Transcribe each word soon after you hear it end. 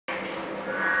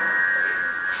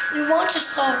We want to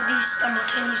solve these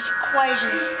simultaneous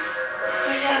equations.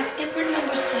 We have different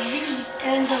numbers of v's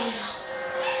and w's.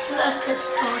 So let's get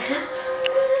started.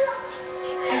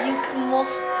 And you can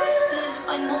multiply this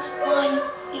by multiplying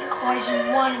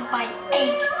equation 1 by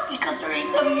 8 because there are 8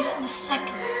 w's in the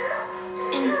second.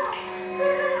 And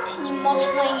you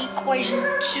multiplying equation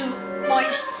 2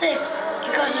 by 6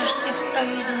 because there are 6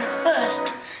 w's in the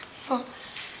first. So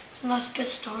let's get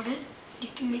started. You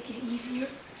can make it easier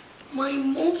by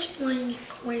multiplying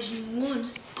equation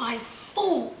 1 by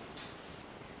 4.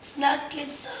 So that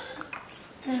gives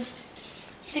us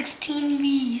 16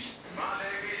 v's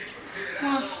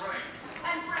plus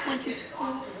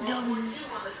 24 w's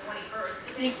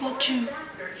equal to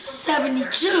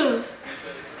 72.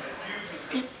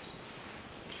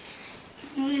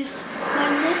 This by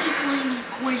multiplying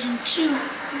equation 2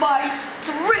 by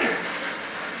 3.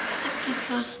 That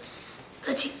gives us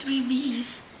 33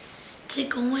 v's.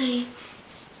 Take away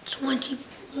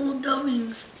 24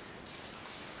 w's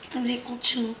is equal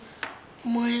to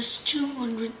minus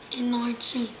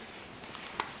 219.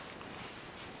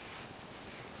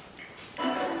 We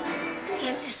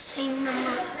have the same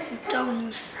number of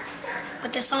w's,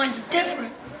 but the signs are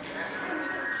different.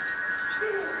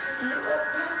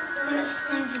 When the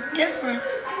signs are different,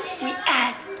 we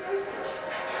add.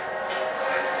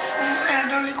 Let's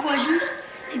add our equations.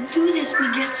 To do this,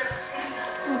 we get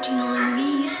 49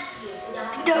 v's.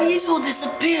 The w's will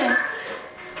disappear.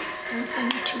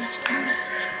 172 times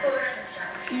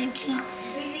 19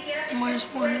 minus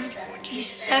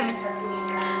 147.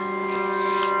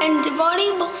 And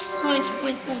dividing both sides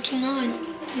by 49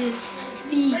 is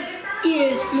v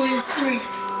is minus 3.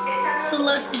 So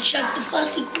let's check the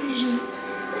first equation.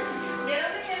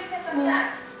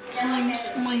 4 times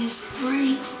minus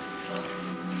 3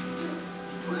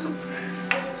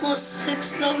 plus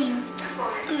 6w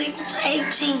is equal to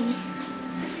 18.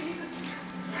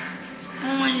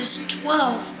 Minus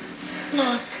 12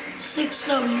 plus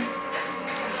 6w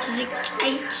is equal to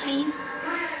 18.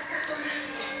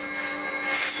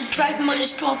 Subtract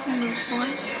minus 12 from both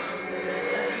sides.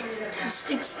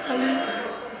 6w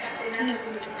is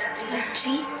equal to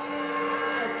 13.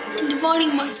 And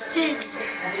dividing by 6,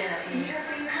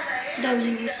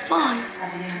 w is 5.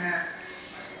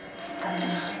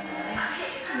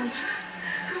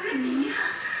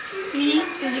 V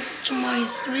is equal to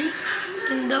minus 3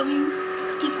 and w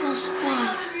equals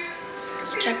 5.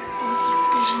 Let's check both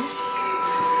equations.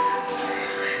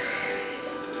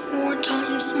 4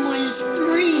 times minus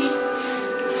 3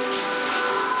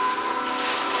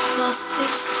 plus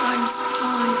 6 times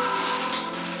 5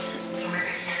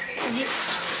 is equal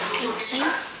to 18.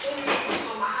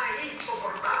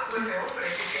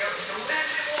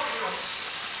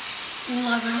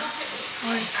 11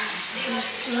 minus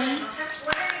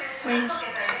 3 is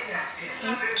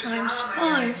 8 times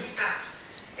 5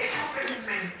 is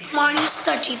minus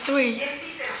 33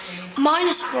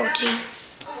 minus 40,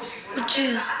 which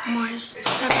is minus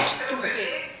 73.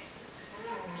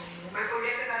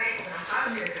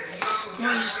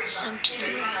 Minus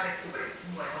 73.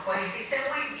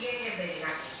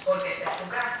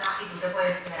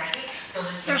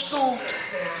 They're solved.